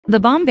The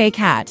Bombay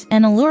Cat,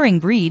 an alluring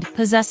breed,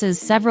 possesses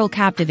several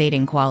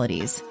captivating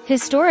qualities.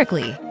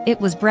 Historically,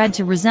 it was bred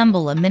to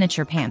resemble a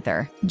miniature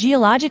panther.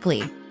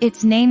 Geologically,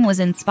 its name was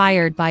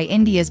inspired by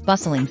India's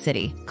bustling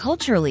city.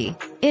 Culturally,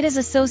 it is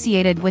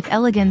associated with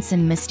elegance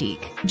and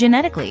mystique.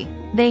 Genetically,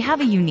 they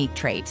have a unique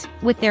trait,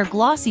 with their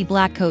glossy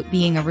black coat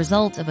being a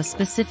result of a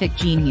specific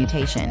gene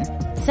mutation,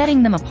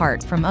 setting them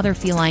apart from other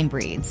feline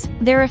breeds.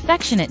 Their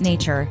affectionate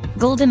nature,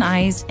 golden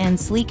eyes, and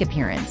sleek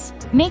appearance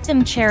make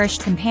them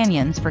cherished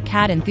companions for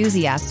cat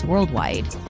enthusiasts worldwide.